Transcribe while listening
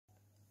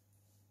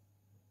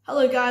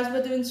Hello guys,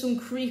 we're doing some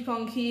creep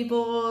on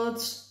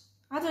keyboards.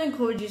 I don't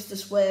encourage you to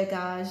swear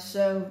guys,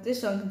 so this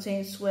song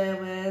contains swear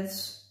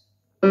words.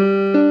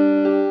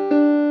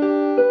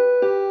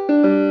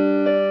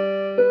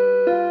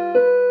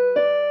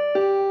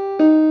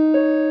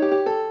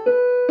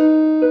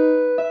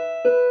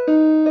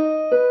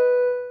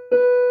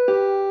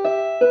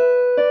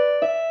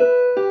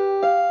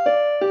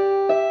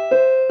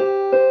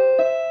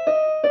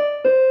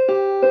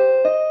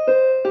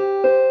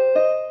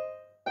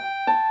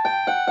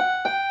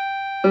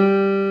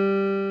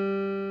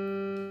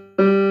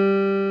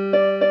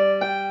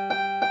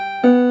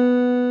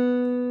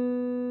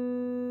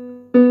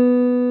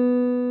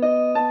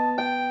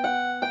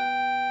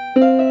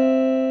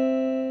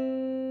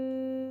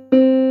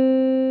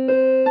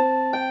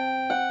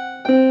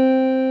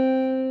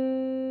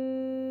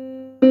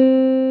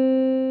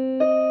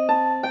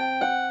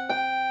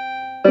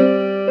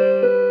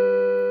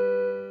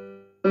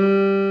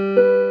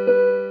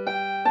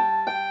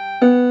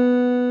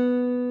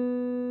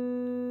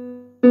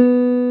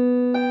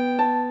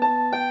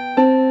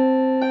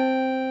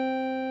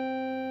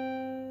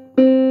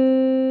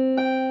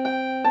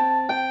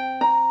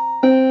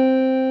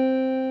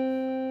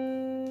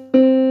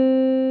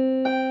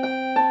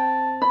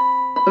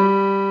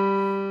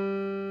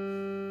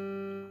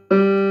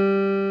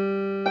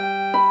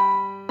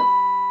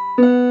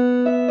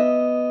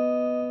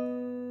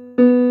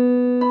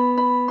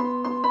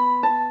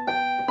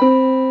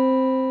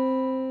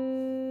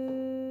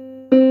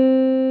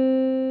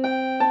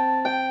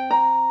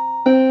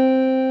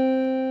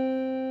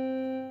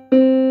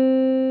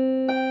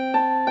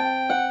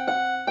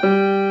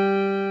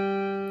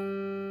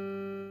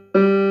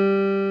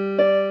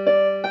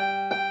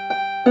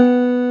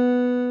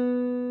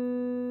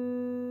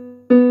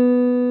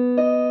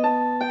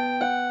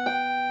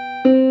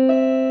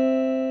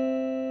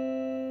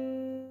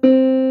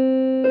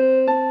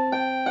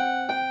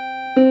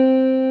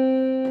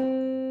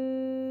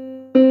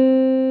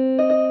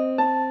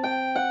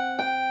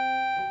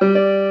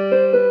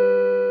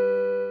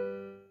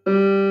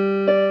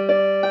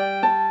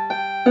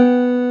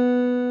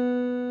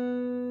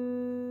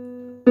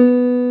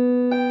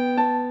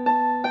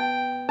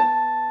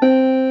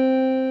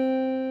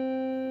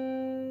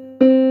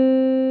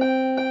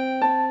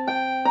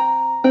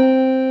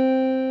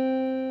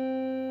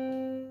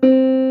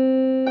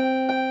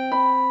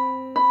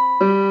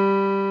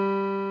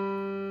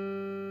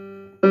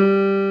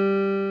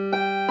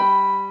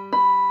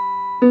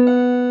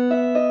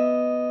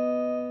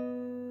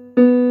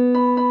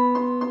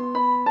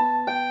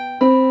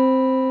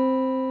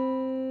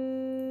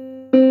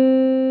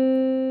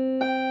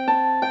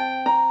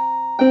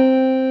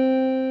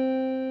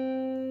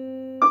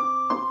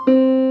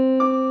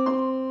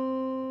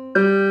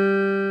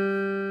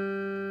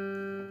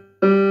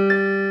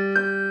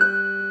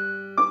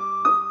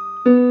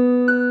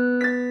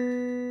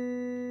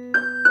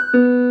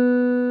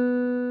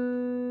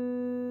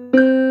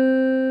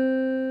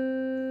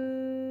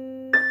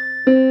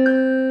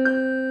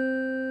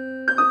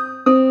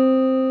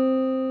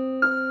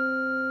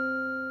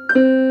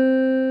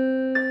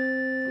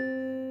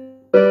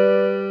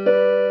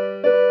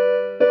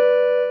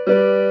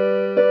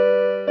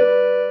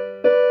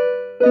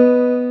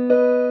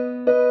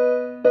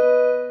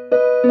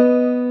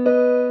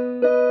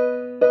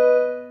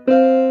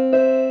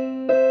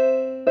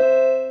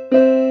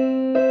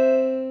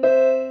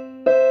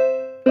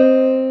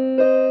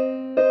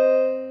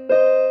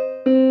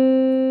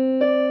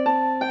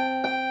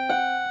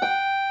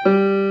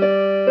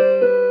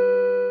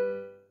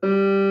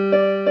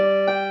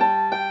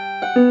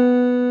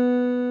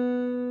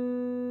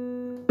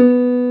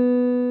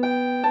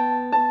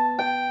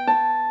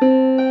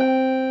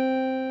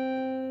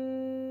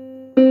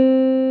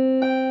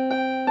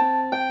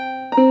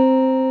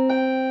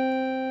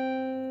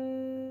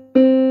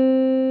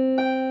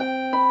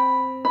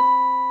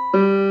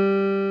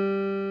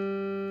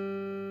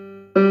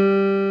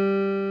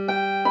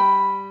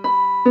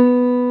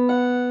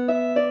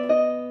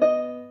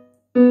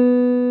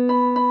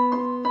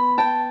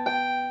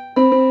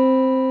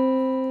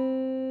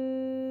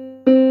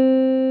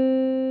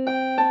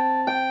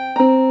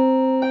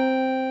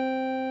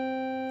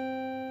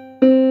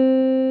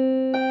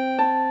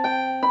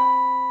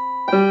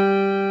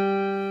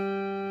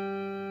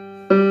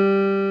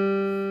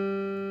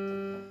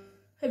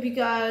 Hope you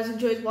guys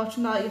enjoyed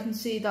watching that. You can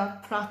see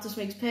that practice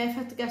makes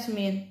perfect. I guess,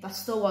 that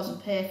still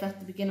wasn't perfect.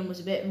 The beginning was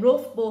a bit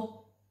rough, but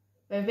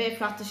with a bit of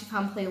practice you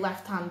can play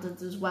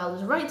left-handed as well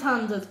as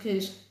right-handed,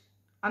 because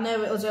I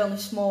know it was only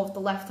small with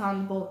the left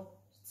hand, but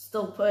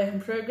still work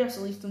in progress.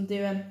 At least I'm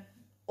doing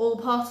all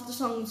parts of the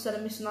song instead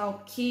of missing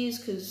out keys,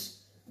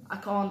 because I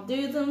can't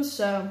do them.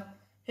 So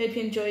hope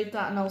you enjoyed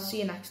that, and I'll see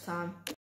you next time.